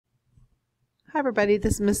Hi everybody,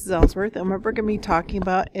 this is Mrs. Ellsworth, and what we're going to be talking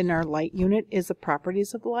about in our light unit is the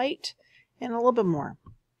properties of light and a little bit more.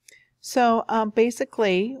 So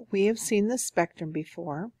basically, we have seen the spectrum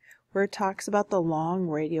before, where it talks about the long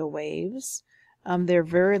radio waves. They're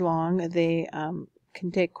very long. They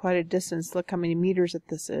can take quite a distance. Look how many meters that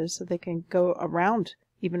this is, so they can go around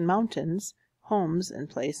even mountains, homes, and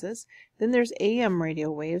places. Then there's AM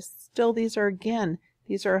radio waves. Still, these are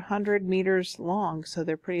 100 meters long, so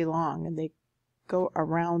they're pretty long, and they go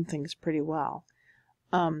around things pretty well.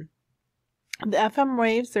 The FM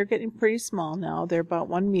waves, they're getting pretty small now. They're about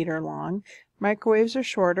 1 meter long. Microwaves are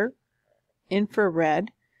shorter.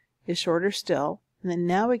 Infrared is shorter still. And then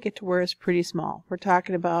now we get to where it's pretty small. We're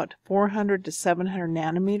talking about 400 to 700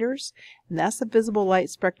 nanometers. And that's the visible light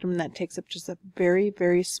spectrum that takes up just a very,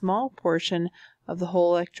 very small portion of the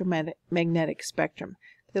whole electromagnetic spectrum.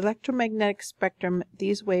 The electromagnetic spectrum,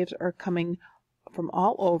 these waves are coming from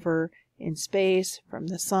all over in space, from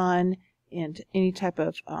the sun, and any type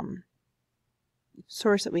of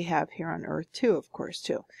source that we have here on Earth too, of course,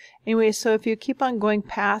 too. Anyway, so if you keep on going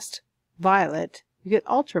past violet, you get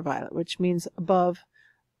ultraviolet, which means above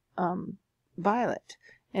violet.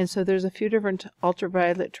 And so there's a few different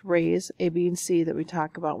ultraviolet rays, A, B, and C, that we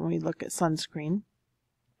talk about when we look at sunscreen.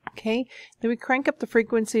 Okay, then we crank up the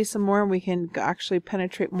frequency some more, and we can actually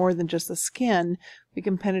penetrate more than just the skin. We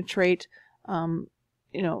can penetrate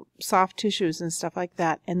soft tissues and stuff like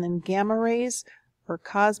that. And then gamma rays or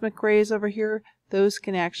cosmic rays over here, those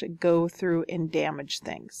can actually go through and damage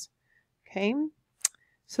things. Okay,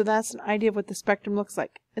 so that's an idea of what the spectrum looks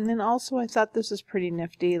like. And then also I thought this was pretty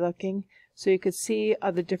nifty looking. So you could see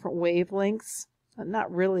the different wavelengths.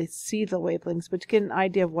 Not really see the wavelengths, but to get an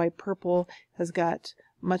idea of why purple has got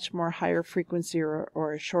much more higher frequency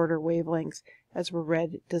or shorter wavelengths, as where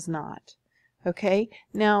red does not. Okay,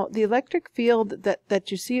 now the electric field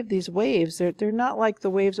that you see of these waves, they're not like the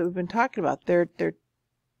waves that we've been talking about. They're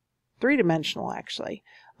three-dimensional actually.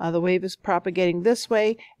 The wave is propagating this way,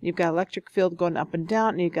 and you've got electric field going up and down,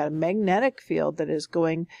 and you've got a magnetic field that is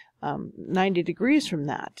going 90 degrees from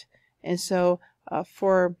that. And so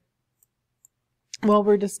while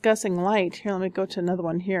we're discussing light, here, let me go to another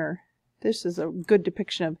one here. This is a good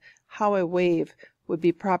depiction of how a wave would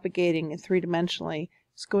be propagating three-dimensionally.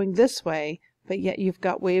 It's going this way, but yet you've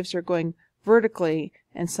got waves that are going vertically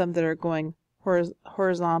and some that are going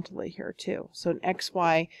horizontally here too. So an X,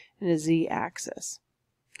 Y, and a Z axis.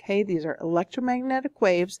 Okay, these are electromagnetic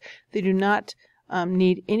waves. They do not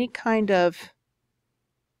need any kind of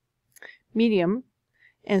medium,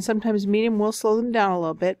 and sometimes medium will slow them down a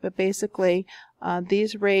little bit, but basically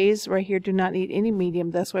these rays right here do not need any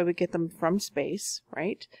medium. That's why we get them from space,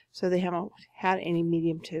 right? So they haven't had any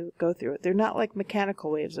medium to go through it. They're not like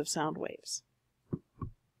mechanical waves of sound waves.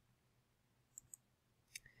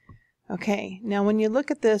 Okay, now when you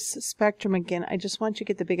look at this spectrum again, I just want you to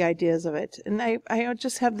get the big ideas of it. And I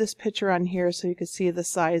just have this picture on here so you can see the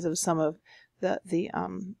size of some of the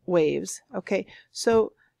waves. Okay,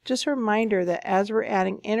 so just a reminder that as we're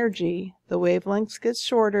adding energy, the wavelengths get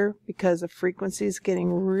shorter because the frequency is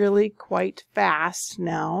getting really quite fast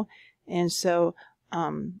now. And so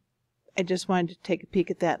I just wanted to take a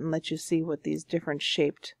peek at that and let you see what these different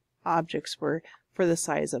shaped objects were for the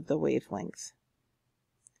size of the wavelengths.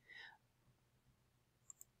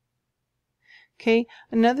 Okay,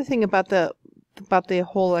 another thing about the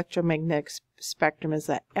whole electromagnetic spectrum is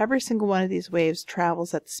that every single one of these waves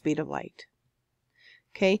travels at the speed of light.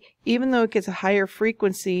 Okay, even though it gets a higher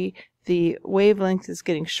frequency, the wavelength is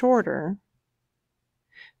getting shorter.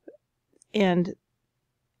 And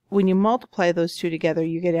when you multiply those two together,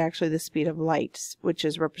 you get actually the speed of light, which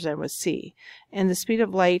is represented with c. And the speed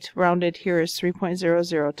of light rounded here is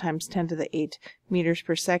 3.00 times 10 to the 8 meters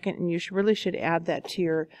per second. And you really should add that to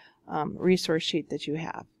your resource sheet that you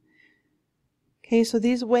have. Okay, so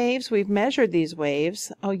these waves, we've measured these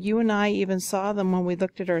waves. Oh, you and I even saw them when we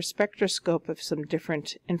looked at our spectroscope of some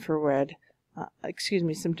different infrared,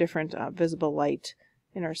 some different visible light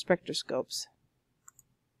in our spectroscopes.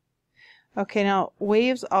 Okay, now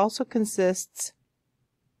waves also consists,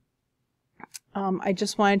 I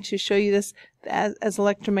just wanted to show you this as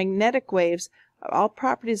electromagnetic waves. All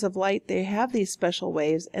properties of light, they have these special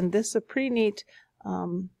waves, and this is a pretty neat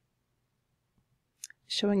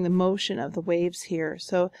showing the motion of the waves here.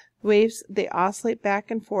 So waves, they oscillate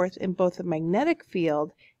back and forth in both the magnetic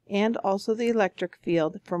field and also the electric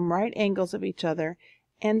field from right angles of each other,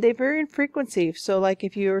 and they vary in frequency. So like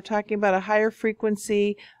if you were talking about a higher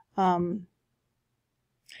frequency type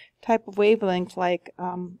of wavelength like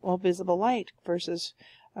visible light versus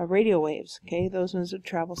radio waves, okay, those ones would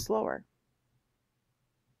travel slower.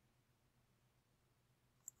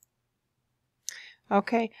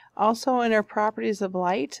 Okay, also in our properties of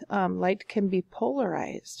light, light can be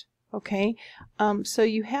polarized. Okay, so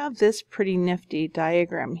you have this pretty nifty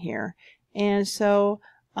diagram here. And so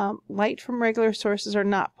light from regular sources are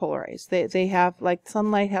not polarized. They have, like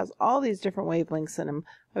sunlight has all these different wavelengths in them.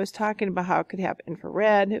 I was talking about how it could have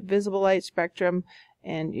infrared, visible light spectrum,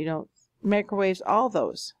 and microwaves, all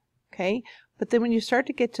those. Okay, but then when you start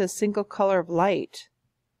to get to a single color of light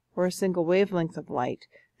or a single wavelength of light,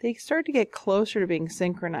 they start to get closer to being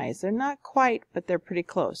synchronized. They're not quite, but they're pretty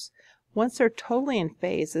close. Once they're totally in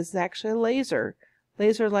phase, this is actually a laser.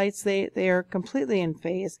 Laser lights, they are completely in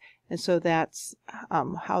phase, and so that's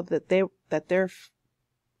how their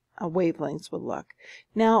wavelengths would look.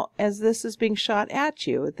 Now, as this is being shot at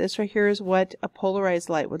you, this right here is what a polarized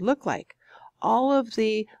light would look like. All of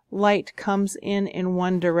the light comes in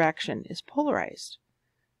one direction, is polarized.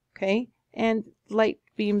 Okay, and light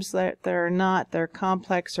beams that are not, they're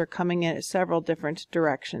complex, are coming in at several different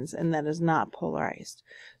directions, and that is not polarized.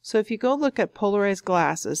 So if you go look at polarized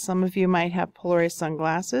glasses, some of you might have polarized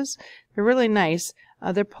sunglasses. They're really nice.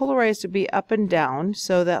 They're polarized to be up and down,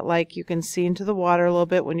 so that like you can see into the water a little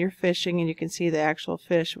bit when you're fishing, and you can see the actual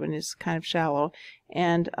fish when it's kind of shallow,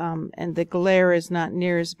 and the glare is not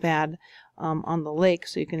near as bad on the lake,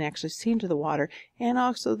 so you can actually see into the water, and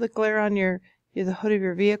also the glare on the hood of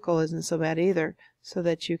your vehicle isn't so bad either, so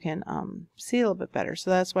that you can see a little bit better. So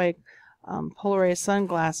that's why polarized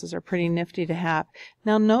sunglasses are pretty nifty to have.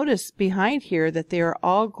 Now notice behind here that they are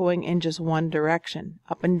all going in just one direction,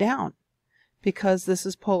 up and down, because this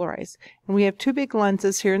is polarized. And we have two big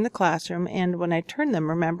lenses here in the classroom, and when I turn them,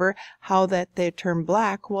 remember how that they turn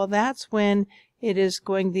black? Well, that's when it is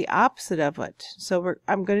going the opposite of it. So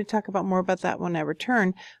I'm going to talk about more about that when I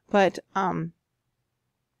return, but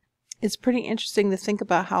it's pretty interesting to think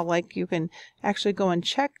about how like you can actually go and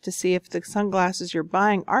check to see if the sunglasses you're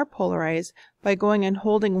buying are polarized by going and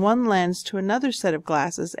holding one lens to another set of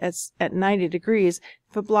glasses at 90 degrees.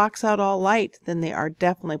 If it blocks out all light, then they are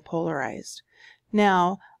definitely polarized.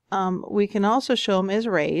 Now, we can also show them as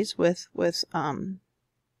rays with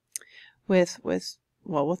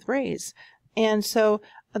rays. And so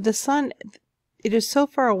the sun, it is so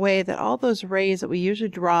far away that all those rays that we usually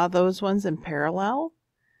draw those ones in parallel.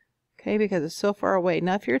 Okay, because it's so far away.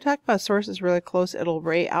 Now, if you're talking about sources really close, it'll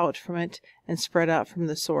ray out from it and spread out from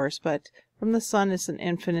the source. But from the sun, it's an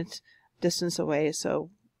infinite distance away, so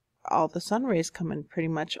all the sun rays come in pretty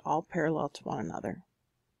much all parallel to one another.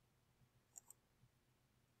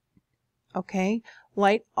 Okay,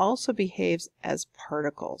 light also behaves as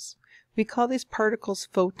particles. We call these particles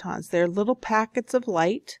photons. They're little packets of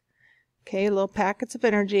light, okay, little packets of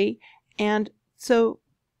energy. And so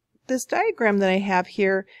this diagram that I have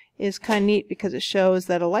here is kind of neat because it shows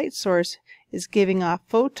that a light source is giving off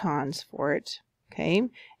photons for it, okay?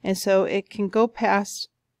 And so it can go past,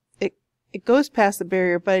 it goes past the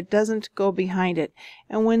barrier, but it doesn't go behind it.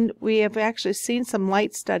 And when we have actually seen some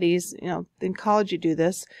light studies, in college you do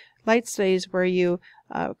this, light studies where you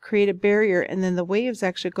create a barrier and then the waves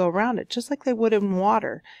actually go around it, just like they would in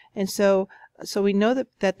water. And so we know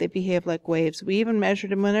that they behave like waves. We even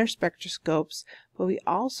measured them in our spectroscopes, but we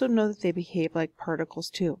also know that they behave like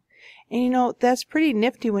particles too. And that's pretty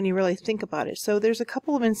nifty when you really think about it. So there's a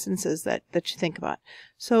couple of instances that you think about.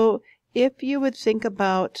 So if you would think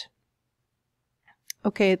about,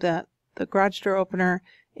 okay, the garage door opener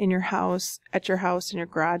in your house, at your house, in your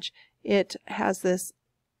garage, it has this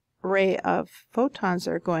ray of photons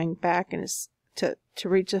that are going back and is to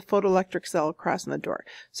reach a photoelectric cell across in the door.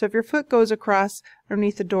 So if your foot goes across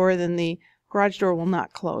underneath the door, then the garage door will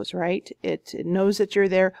not close, right? It knows that you're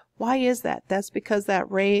there. Why is that? That's because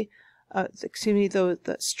that ray,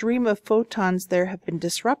 the stream of photons there have been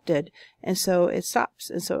disrupted, and so it stops,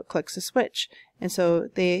 and so it clicks a switch. And so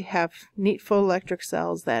they have neat photoelectric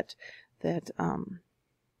cells that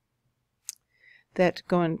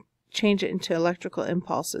go and change it into electrical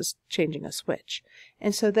impulses, changing a switch.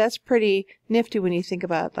 And so that's pretty nifty when you think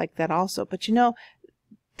about it like that also. But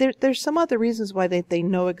there's some other reasons why they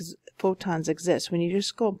know photons exist. When you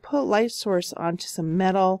just go and put a light source onto some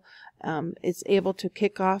metal, it's able to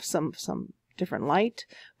kick off some different light.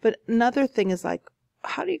 But another thing is, like,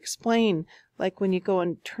 how do you explain, like, when you go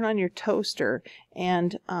and turn on your toaster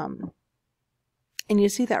and you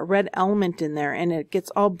see that red element in there and it gets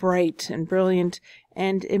all bright and brilliant,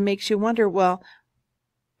 and it makes you wonder, well,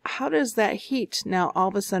 how does that heat now all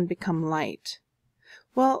of a sudden become light?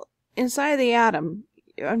 Well, inside the atom,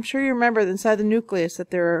 I'm sure you remember that inside the nucleus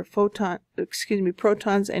that there are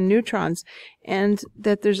protons and neutrons, and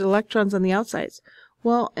that there's electrons on the outsides.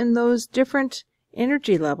 Well, in those different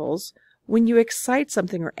energy levels, when you excite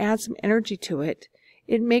something or add some energy to it,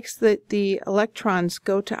 it makes the electrons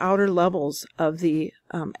go to outer levels of the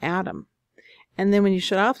atom. And then when you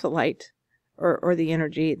shut off the light or the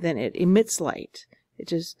energy, then it emits light.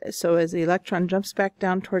 So as the electron jumps back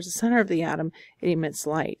down towards the center of the atom, it emits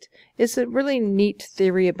light. It's a really neat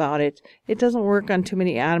theory about it. It doesn't work on too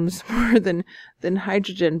many atoms more than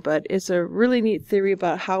hydrogen, but it's a really neat theory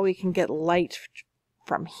about how we can get light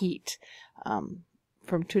from heat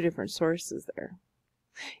from two different sources there.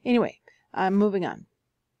 Anyway, moving on.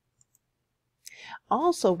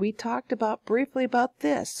 Also, we talked briefly about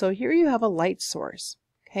this. So here you have a light source,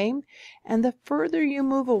 okay? And the further you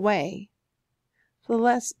move away, the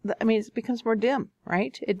less, it becomes more dim,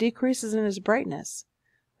 right? It decreases in its brightness.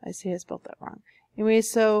 I see I spelled that wrong. Anyway,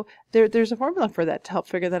 so there's a formula for that to help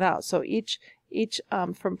figure that out. So each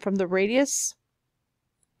from the radius,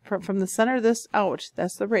 from the center of this out,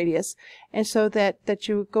 that's the radius. And so that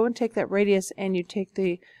you go and take that radius and you take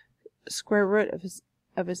the square root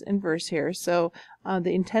of his inverse here. So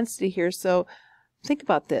the intensity here. So think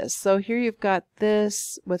about this. So here you've got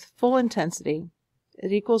this with full intensity.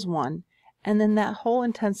 It equals 1. And then that whole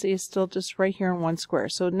intensity is still just right here in 1 square.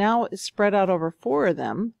 So now it's spread out over 4 of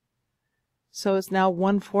them. So it's now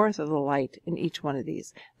 1/4 of the light in each one of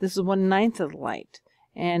these. This is 1/9 of the light.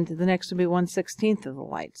 And the next will be 1/16 of the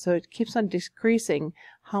light. So it keeps on decreasing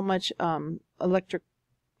how much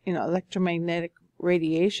electromagnetic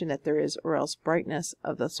radiation that there is, or else brightness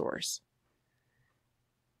of the source.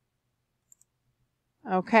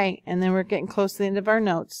 Okay, and then we're getting close to the end of our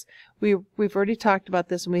notes. We've already talked about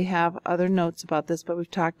this, and we have other notes about this, but we've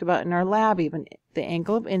talked about in our lab even the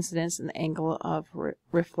angle of incidence and the angle of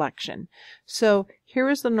reflection. So here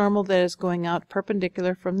is the normal that is going out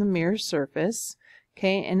perpendicular from the mirror surface.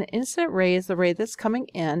 Okay, and the incident ray is the ray that's coming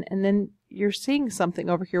in, and then you're seeing something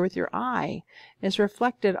over here with your eye. It's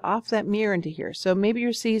reflected off that mirror into here. So maybe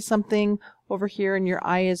you're seeing something over here, and your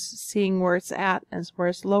eye is seeing where it's at and where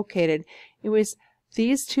it's located. Anyways,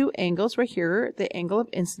 these two angles right here, the angle of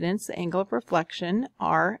incidence, the angle of reflection,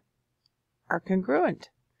 are congruent.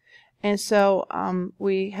 And so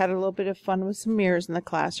we had a little bit of fun with some mirrors in the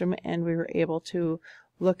classroom, and we were able to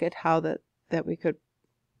look at how that we could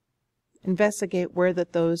investigate where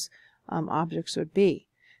those objects would be.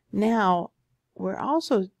 Now, we're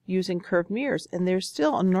also using curved mirrors, and there's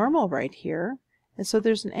still a normal right here. And so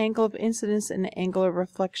there's an angle of incidence and an angle of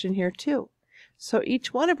reflection here too. So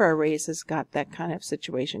each one of our rays has got that kind of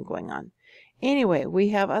situation going on. Anyway, we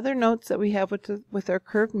have other notes that we have with our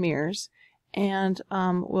curved mirrors, and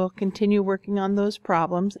we'll continue working on those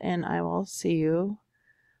problems, and I will see you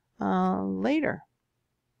later.